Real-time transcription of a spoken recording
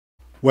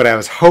What I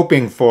was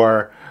hoping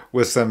for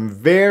was some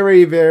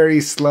very, very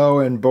slow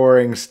and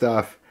boring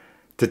stuff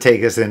to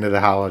take us into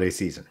the holiday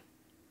season.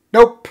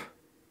 Nope.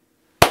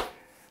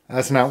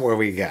 That's not what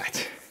we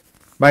got.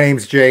 My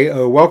name's Jay.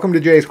 Welcome to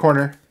Jay's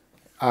Corner.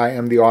 I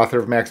am the author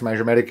of Maximize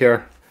Your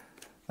Medicare.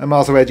 I'm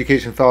also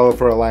Education Fellow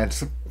for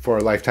Alliance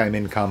for Lifetime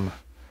Income.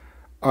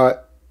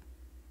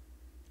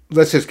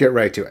 Let's just get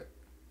right to it.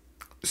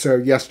 So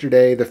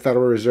yesterday, the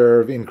Federal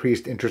Reserve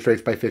increased interest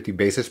rates by 50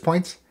 basis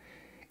points.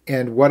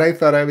 And what I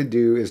thought I would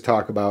do is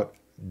talk about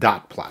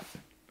dot plot.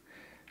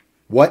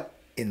 What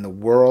in the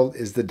world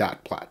is the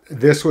dot plot?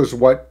 This was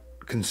what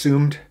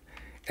consumed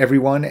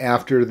everyone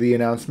after the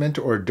announcement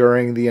or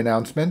during the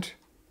announcement.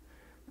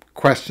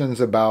 Questions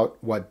about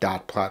what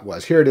dot plot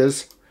was. Here it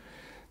is.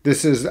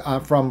 This is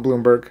from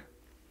Bloomberg.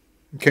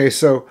 Okay,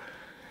 so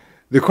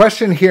the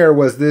question here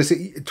was this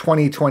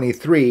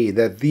 2023,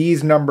 that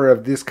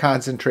this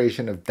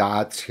concentration of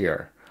dots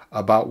here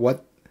about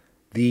what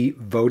the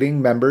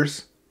voting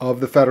members of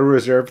the Federal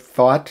Reserve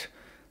thought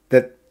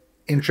that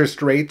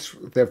interest rates,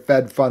 the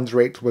Fed funds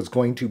rates was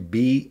going to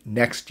be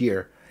next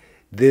year.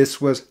 This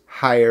was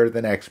higher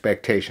than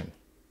expectation.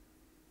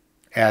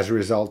 As a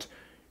result,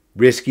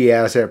 risky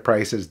asset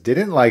prices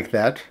didn't like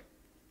that,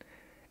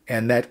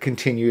 and that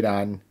continued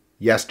on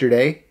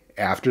yesterday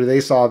after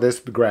they saw this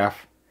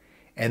graph,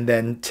 and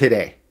then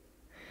today,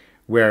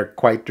 where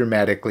quite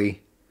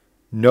dramatically,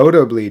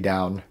 notably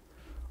down,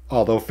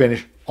 although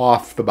finished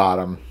off the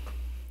bottom,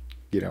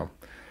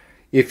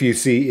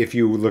 if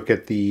you look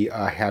at the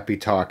happy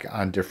talk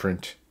on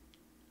different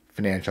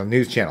financial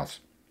news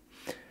channels.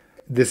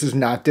 This is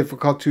not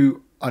difficult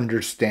to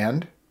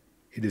understand.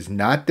 It is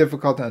not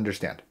difficult to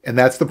understand. And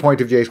that's the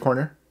point of Jay's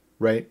Corner,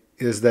 right?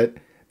 Is that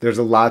there's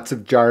lots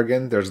of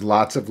jargon, there's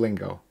lots of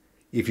lingo.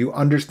 If you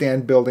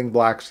understand building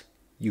blocks,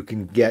 you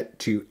can get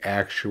to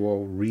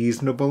actual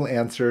reasonable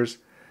answers.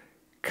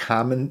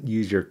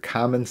 Use your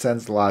common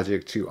sense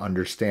logic to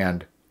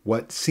understand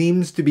what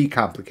seems to be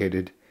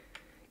complicated.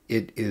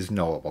 It is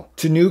knowable.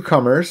 To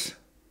newcomers,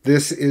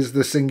 this is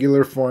the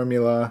singular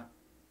formula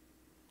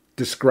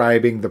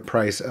describing the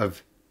price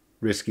of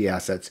risky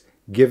assets,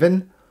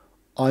 given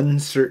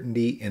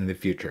uncertainty in the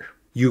future.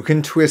 You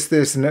can twist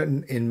this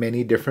in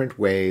many different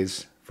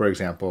ways. For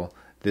example,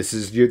 this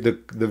is the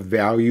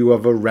value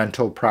of a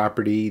rental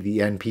property. The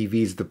NPV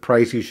is the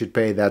price you should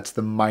pay. That's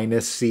the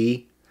minus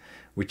C,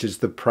 which is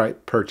the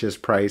purchase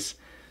price.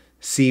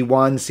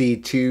 C1,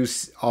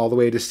 C2, all the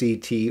way to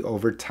CT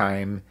over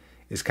time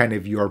is kind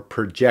of your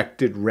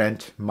projected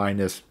rent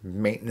minus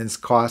maintenance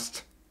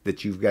cost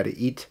that you've got to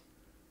eat.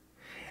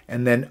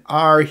 And then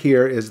R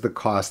here is the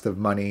cost of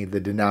money, the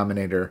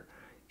denominator,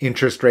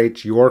 interest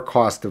rates, your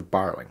cost of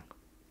borrowing.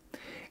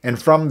 And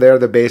from there,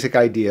 the basic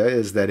idea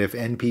is that if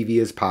NPV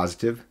is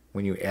positive,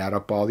 when you add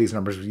up all these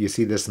numbers, you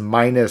see this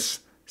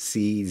minus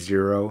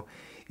C0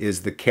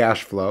 is the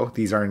cash flow.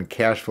 These are in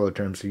cash flow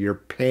terms, so you're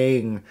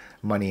paying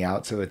money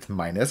out, so it's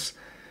minus.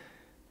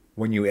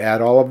 When you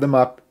add all of them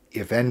up,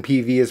 if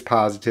NPV is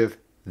positive,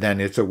 then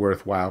it's a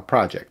worthwhile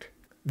project.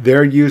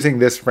 They're using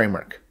this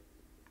framework,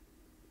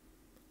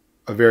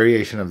 a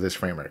variation of this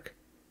framework.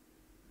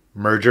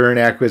 Merger and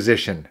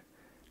acquisition,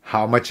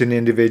 how much an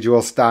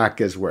individual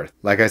stock is worth.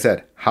 Like I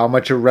said, how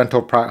much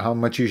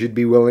you should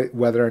be willing,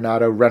 whether or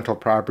not a rental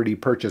property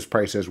purchase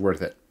price is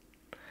worth it.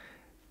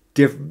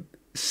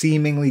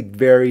 Seemingly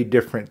very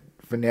different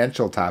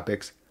financial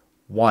topics,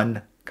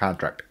 one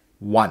contract,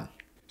 one.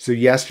 So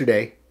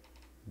yesterday,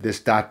 this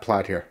dot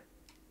plot here,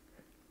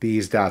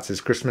 these dots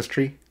is Christmas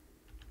tree.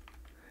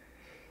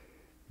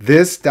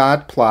 This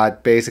dot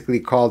plot basically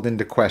called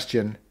into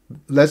question,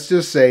 let's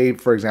just say,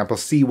 for example,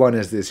 C1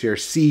 is this year,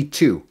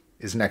 C2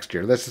 is next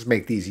year. Let's just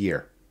make these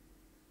year.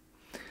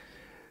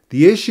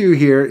 The issue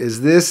here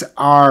is this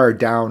R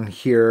down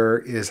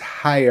here is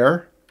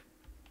higher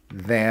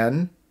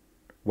than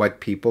what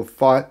people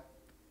thought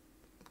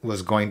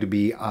was going to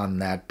be on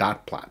that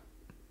dot plot.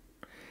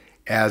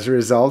 As a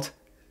result,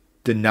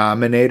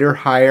 denominator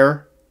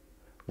higher.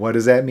 What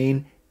does that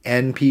mean?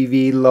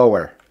 NPV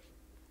lower.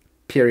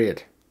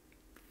 Period.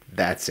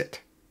 That's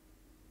it.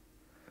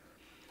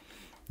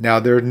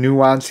 Now there's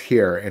nuance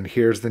here, and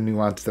here's the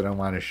nuance that I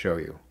want to show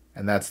you.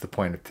 And that's the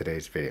point of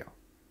today's video.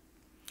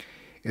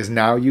 Is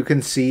now you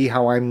can see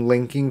how I'm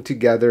linking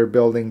together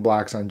building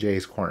blocks on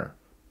Jay's Corner.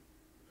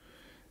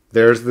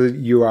 There's the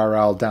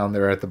URL down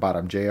there at the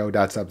bottom,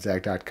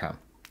 jo.substack.com.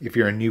 If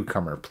you're a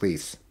newcomer,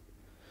 please.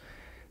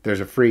 There's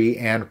a free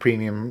and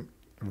premium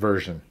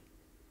version.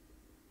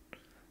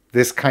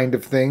 This kind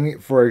of thing,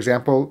 for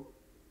example,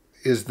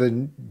 is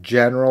the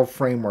general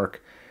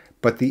framework.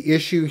 But the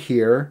issue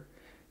here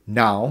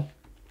now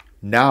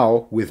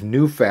with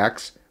new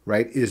facts,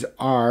 right, is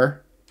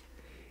R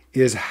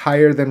is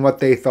higher than what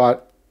they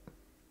thought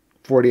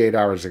 48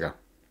 hours ago.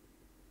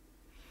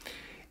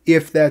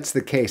 If that's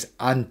the case,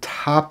 on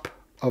top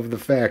of the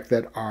fact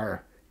that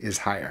R is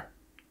higher,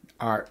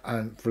 R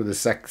for the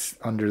sex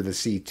under the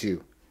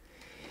C2,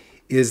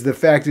 is the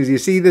fact is you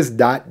see this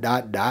dot,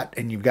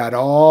 and you've got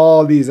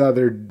all these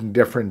other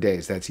different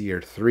days. That's year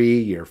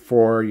 3, year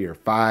 4, year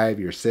 5,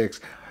 year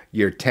 6.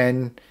 year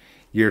 10,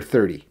 year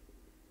 30,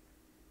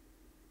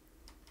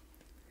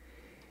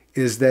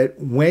 is that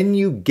when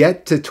you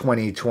get to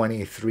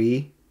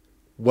 2023,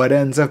 what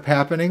ends up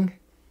happening?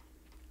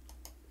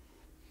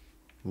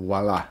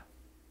 Voila.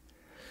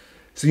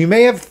 So you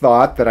may have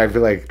thought that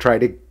I've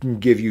tried to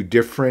give you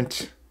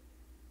different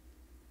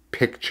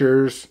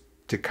pictures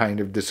to kind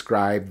of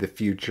describe the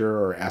future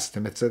or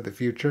estimates of the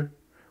future,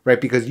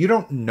 right? Because you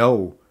don't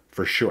know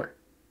for sure.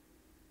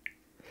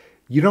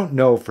 You don't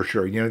know for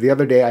sure. The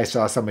other day I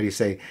saw somebody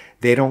say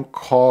they don't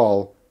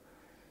call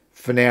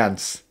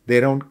finance, they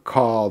don't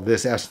call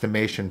this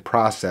estimation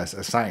process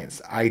a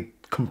science. I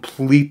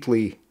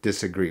completely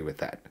disagree with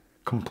that.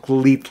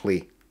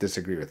 Completely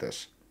disagree with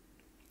this,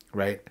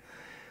 right?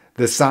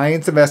 The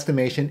science of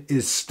estimation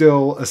is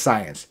still a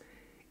science.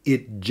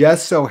 It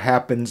just so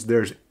happens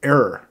there's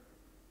error,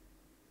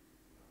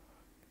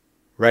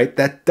 right?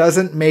 That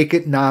doesn't make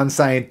it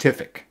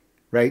non-scientific,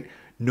 right?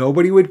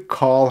 Nobody would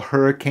call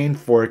hurricane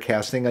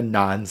forecasting a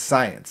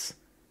non-science,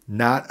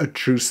 not a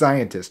true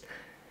scientist.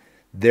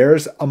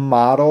 There's a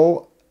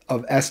model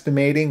of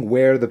estimating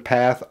where the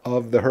path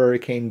of the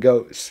hurricane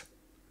goes.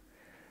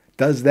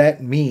 Does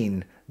that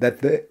mean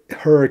that the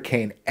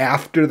hurricane,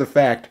 after the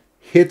fact,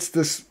 hits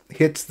the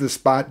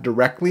spot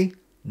directly?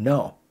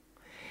 No.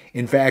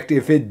 In fact,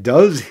 if it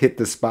does hit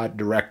the spot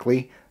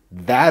directly,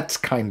 that's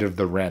kind of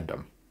the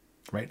random,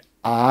 right?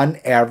 On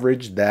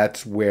average,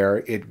 that's where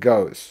it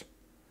goes,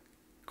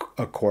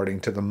 according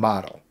to the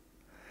model.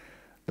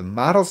 The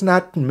model's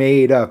not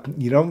made up.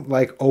 You don't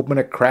open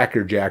a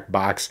Cracker Jack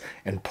box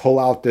and pull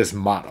out this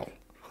model.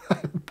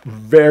 I'm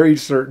very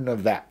certain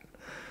of that.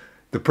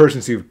 The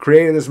persons who've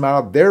created this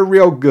model, they're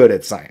real good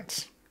at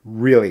science.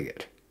 Really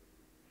good.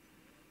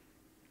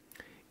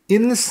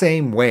 In the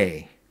same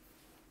way,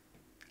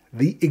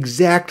 the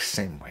exact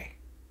same way,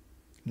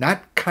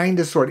 not kind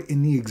of sort of,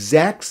 in the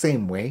exact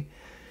same way,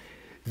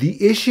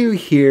 the issue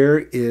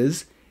here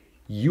is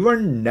you are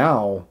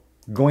now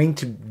going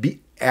to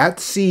be at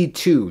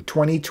C2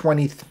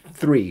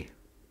 2023.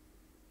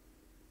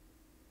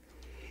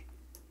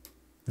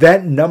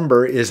 That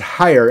number is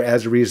higher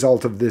as a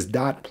result of this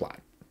dot plot.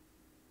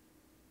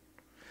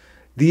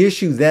 The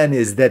issue then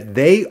is that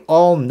they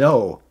all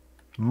know,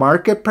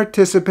 market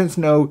participants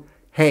know,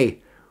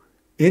 hey,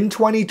 in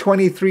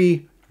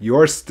 2023,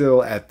 you're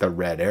still at the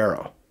red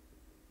arrow.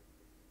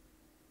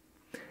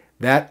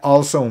 That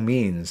also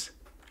means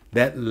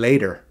that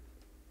later,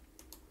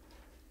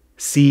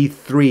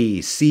 C3,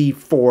 C4,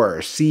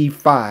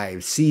 C5,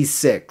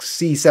 C6,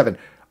 C7,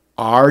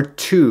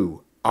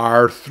 R2,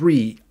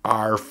 R3,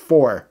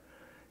 R4.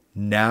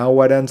 Now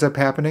what ends up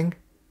happening?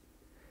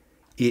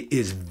 It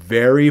is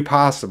very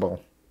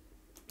possible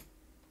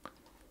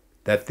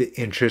that the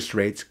interest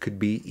rates could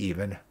be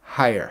even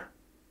higher.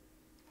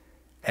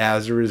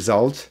 As a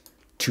result,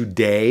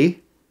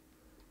 today,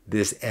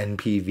 this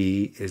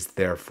NPV is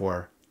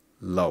therefore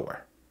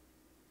lower.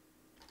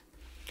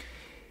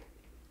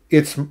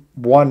 It's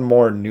one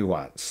more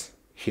nuance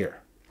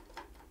here.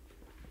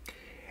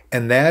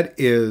 And that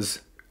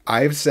is,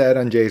 I've said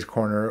on Jay's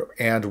Corner,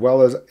 and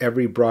well as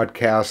every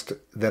broadcast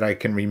that I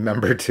can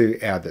remember to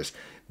add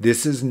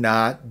this is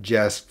not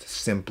just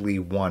simply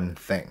one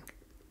thing.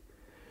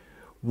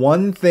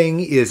 One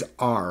thing is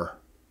R,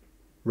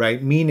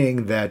 right?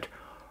 Meaning that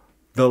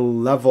the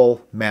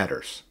level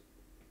matters,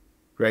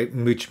 right?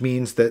 Which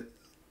means that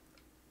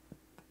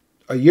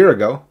a year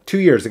ago, 2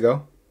 years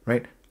ago,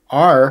 right?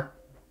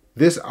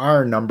 This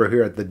R number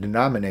here at the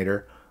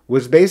denominator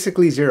was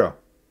basically 0,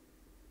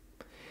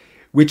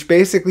 which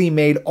basically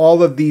made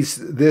all of this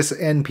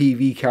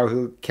NPV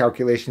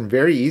calculation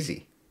very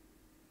easy.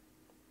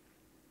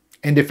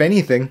 And if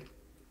anything,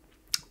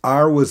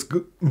 R was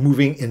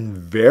moving in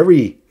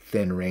very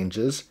thin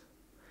ranges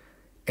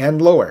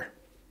and lower.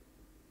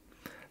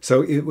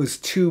 So it was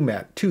two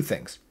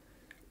things.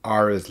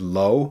 R is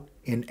low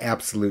in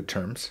absolute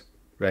terms,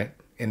 right?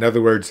 In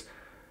other words,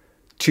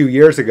 2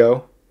 years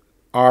ago,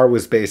 R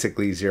was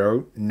basically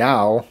 0.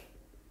 Now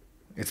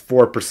it's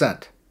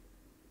 4%.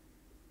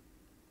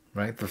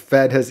 Right? The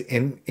Fed has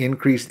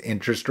increased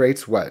interest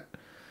rates,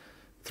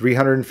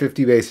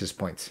 350 basis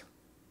points.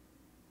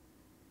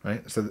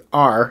 Right? So the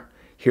R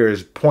here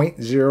is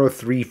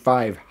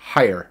 0.035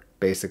 higher,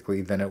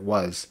 basically, than it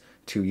was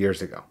 2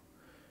 years ago.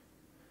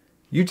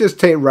 You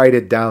just write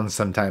it down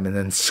sometime and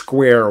then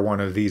square one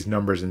of these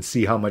numbers and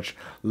see how much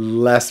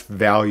less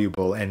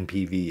valuable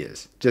NPV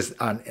is. Just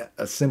on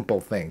a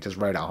simple thing. Just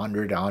write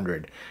 100,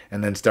 100,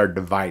 and then start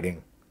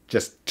dividing.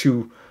 Just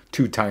two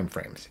time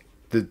frames.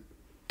 The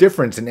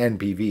difference in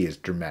NPV is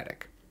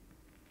dramatic.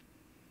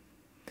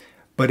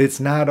 But it's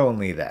not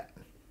only that.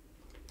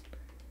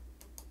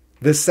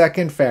 The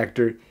second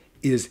factor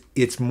is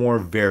it's more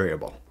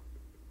variable.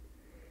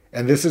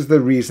 And this is the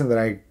reason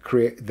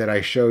that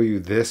I show you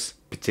this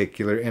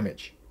particular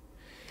image.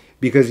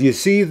 Because you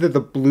see that the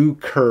blue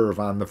curve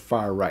on the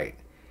far right,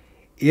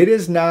 it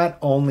is not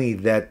only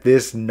that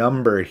this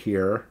number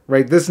here,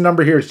 right? This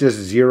number here is just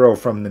 0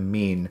 from the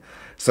mean.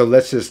 So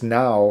let's just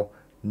now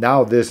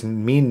this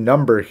mean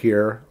number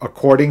here,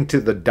 according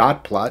to the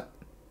dot plot,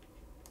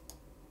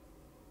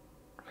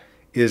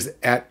 is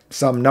at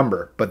some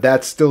number, but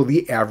that's still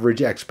the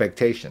average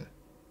expectation.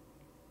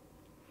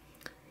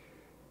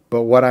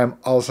 But what I'm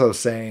also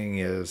saying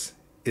is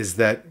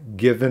that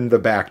given the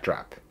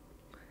backdrop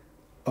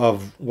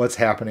of what's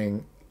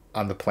happening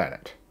on the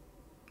planet,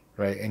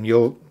 right? And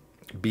you'll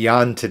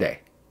beyond today,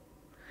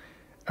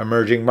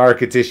 emerging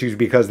markets issues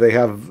because they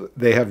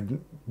have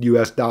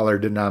US dollar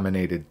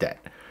denominated debt.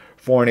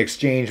 Foreign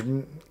exchange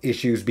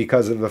issues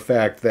because of the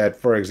fact that,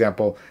 for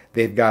example,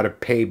 they've got to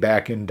pay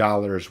back in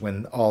dollars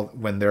when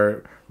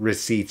their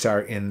receipts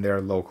are in their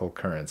local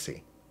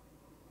currency.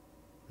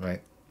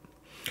 Right?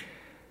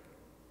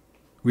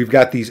 We've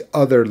got these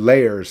other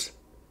layers.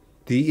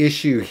 The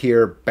issue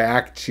here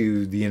back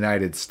to the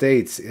United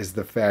States is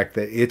the fact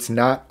that it's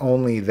not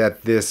only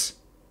that this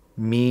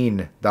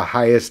mean, the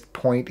highest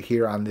point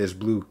here on this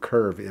blue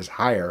curve is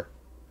higher,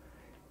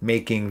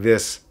 making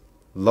this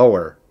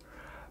lower.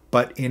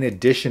 But in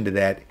addition to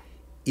that,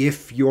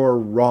 if you're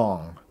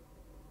wrong,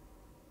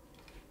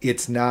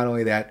 it's not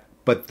only that,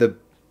 but the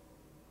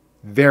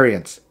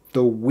variance,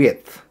 the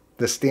width,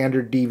 the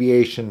standard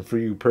deviation for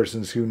you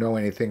persons who know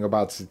anything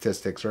about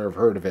statistics or have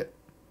heard of it,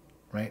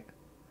 right?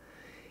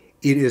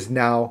 It is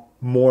now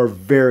more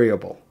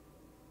variable.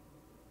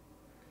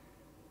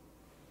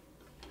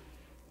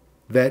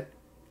 That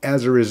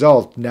as a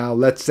result, now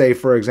let's say,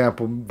 for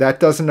example, that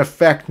doesn't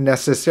affect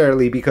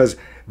necessarily because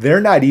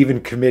they're not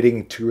even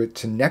committing to it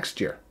to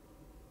next year,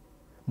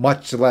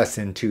 much less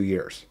in 2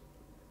 years.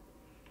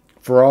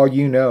 For all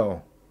you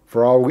know,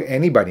 for all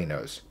anybody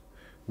knows,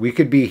 we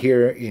could be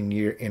here in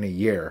a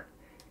year,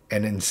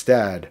 and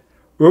instead,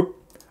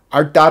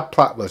 our dot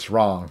plot was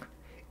wrong,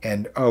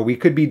 and we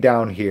could be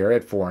down here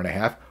at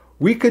 4.5.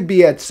 We could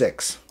be at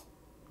 6.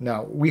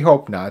 Now we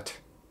hope not,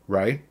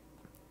 right?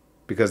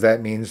 Because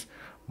that means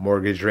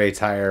mortgage rates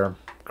higher,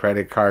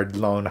 credit card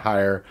loan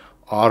higher,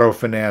 auto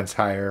finance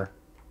higher,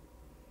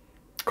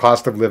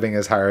 cost of living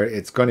is higher.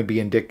 It's going to be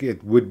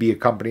it would be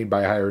accompanied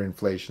by higher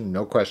inflation,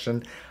 no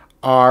question.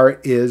 R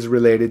is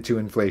related to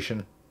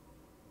inflation.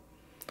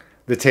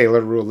 The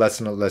Taylor rule,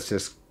 let's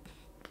just,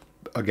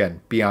 again,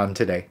 beyond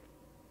today.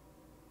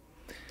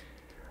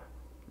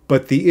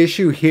 But the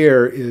issue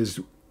here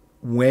is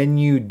when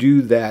you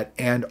do that,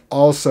 and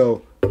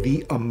also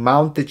the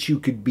amount that you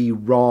could be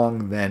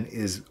wrong then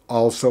is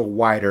also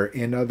wider.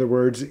 In other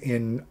words,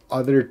 in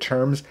other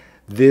terms,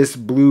 this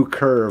blue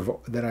curve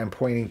that I'm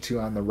pointing to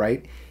on the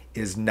right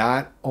is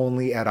not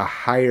only at a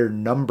higher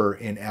number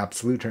in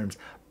absolute terms,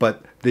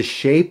 but the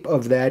shape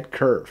of that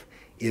curve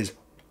is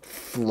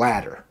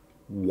flatter,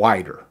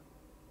 wider.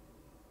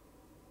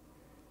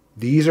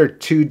 These are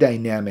two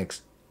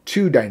dynamics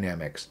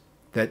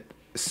that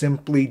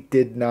simply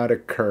did not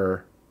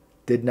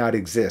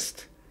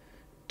exist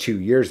 2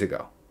 years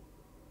ago.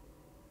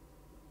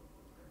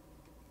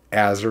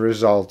 As a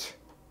result,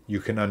 you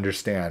can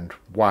understand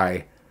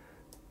why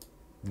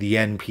the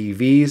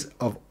NPVs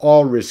of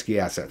all risky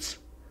assets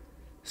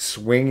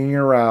swinging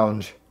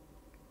around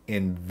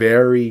in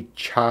very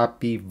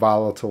choppy,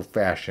 volatile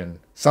fashion.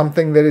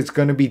 Something that is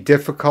going to be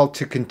difficult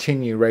to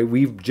continue, right?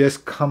 We've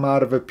just come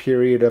out of a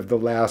period of the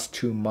last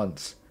 2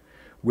 months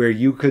where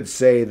you could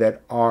say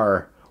that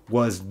R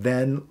was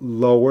then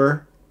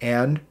lower,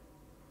 and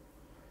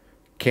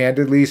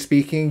candidly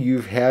speaking,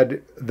 you've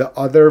had the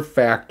other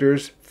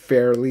factors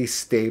fairly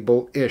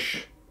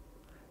stable-ish.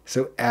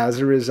 So as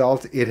a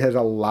result, it has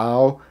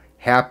allowed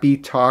happy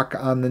talk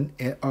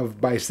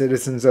by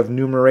citizens of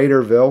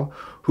Numeratorville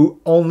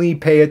who only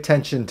pay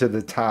attention to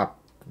the top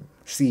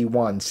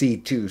C1,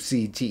 C2,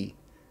 CT.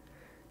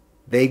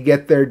 They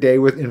get their day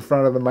in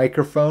front of the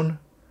microphone.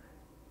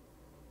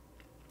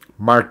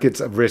 Markets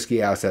of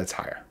risky assets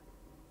higher.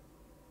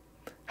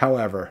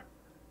 However,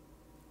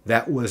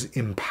 that was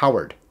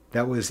empowered,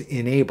 that was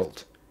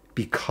enabled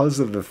because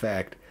of the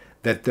fact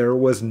that there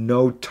was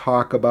no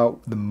talk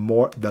about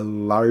the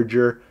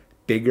larger,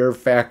 bigger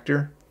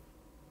factor,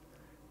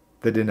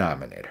 the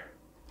denominator.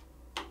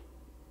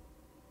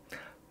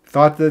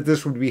 Thought that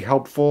this would be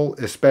helpful,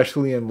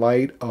 especially in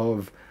light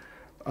of,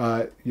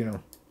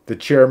 the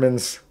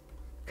chairman's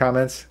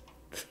comments.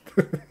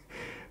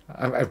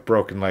 I've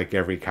broken like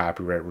every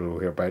copyright rule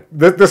here, but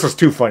this was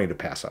too funny to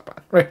pass up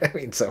on, right? I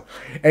mean, so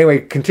anyway,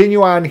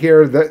 continue on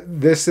here.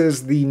 This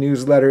is the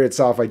newsletter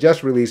itself. I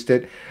just released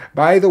it.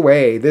 By the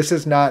way, this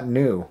is not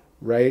new,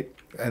 right?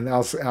 And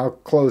I'll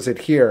close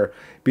it here.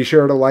 Be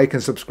sure to like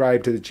and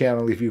subscribe to the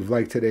channel if you've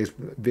liked today's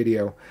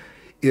video.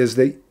 Is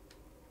that,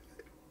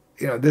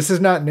 this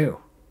is not new.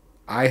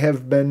 I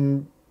have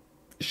been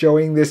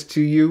showing this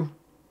to you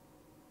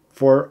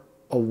for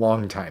a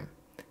long time.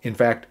 In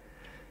fact,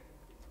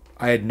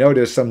 I had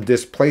noticed some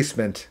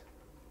displacement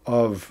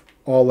of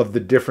all of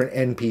the different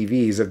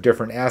NPVs of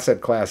different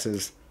asset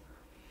classes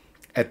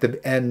at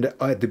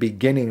the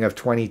beginning of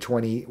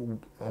 2020.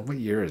 What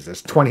year is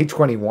this?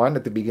 2021,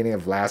 at the beginning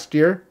of last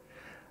year.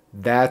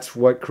 That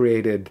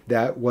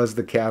was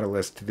the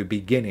catalyst to the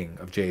beginning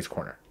of Jay's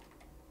Corner.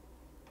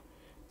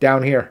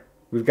 Down here,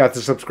 we've got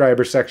the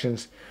subscriber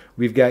sections.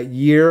 We've got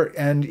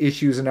year-end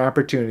issues and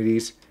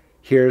opportunities.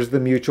 Here's the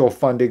mutual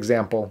fund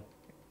example.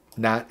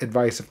 Not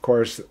advice, of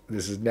course.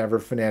 This is never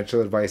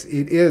financial advice.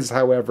 It is,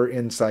 however,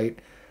 insight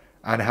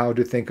on how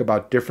to think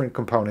about different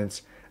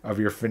components of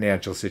your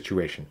financial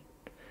situation.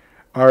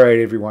 All right,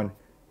 everyone.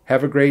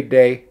 Have a great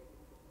day.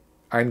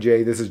 I'm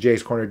Jay. This is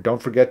Jay's Corner.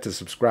 Don't forget to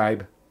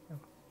subscribe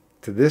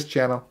to this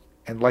channel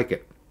and like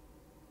it.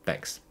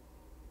 Thanks.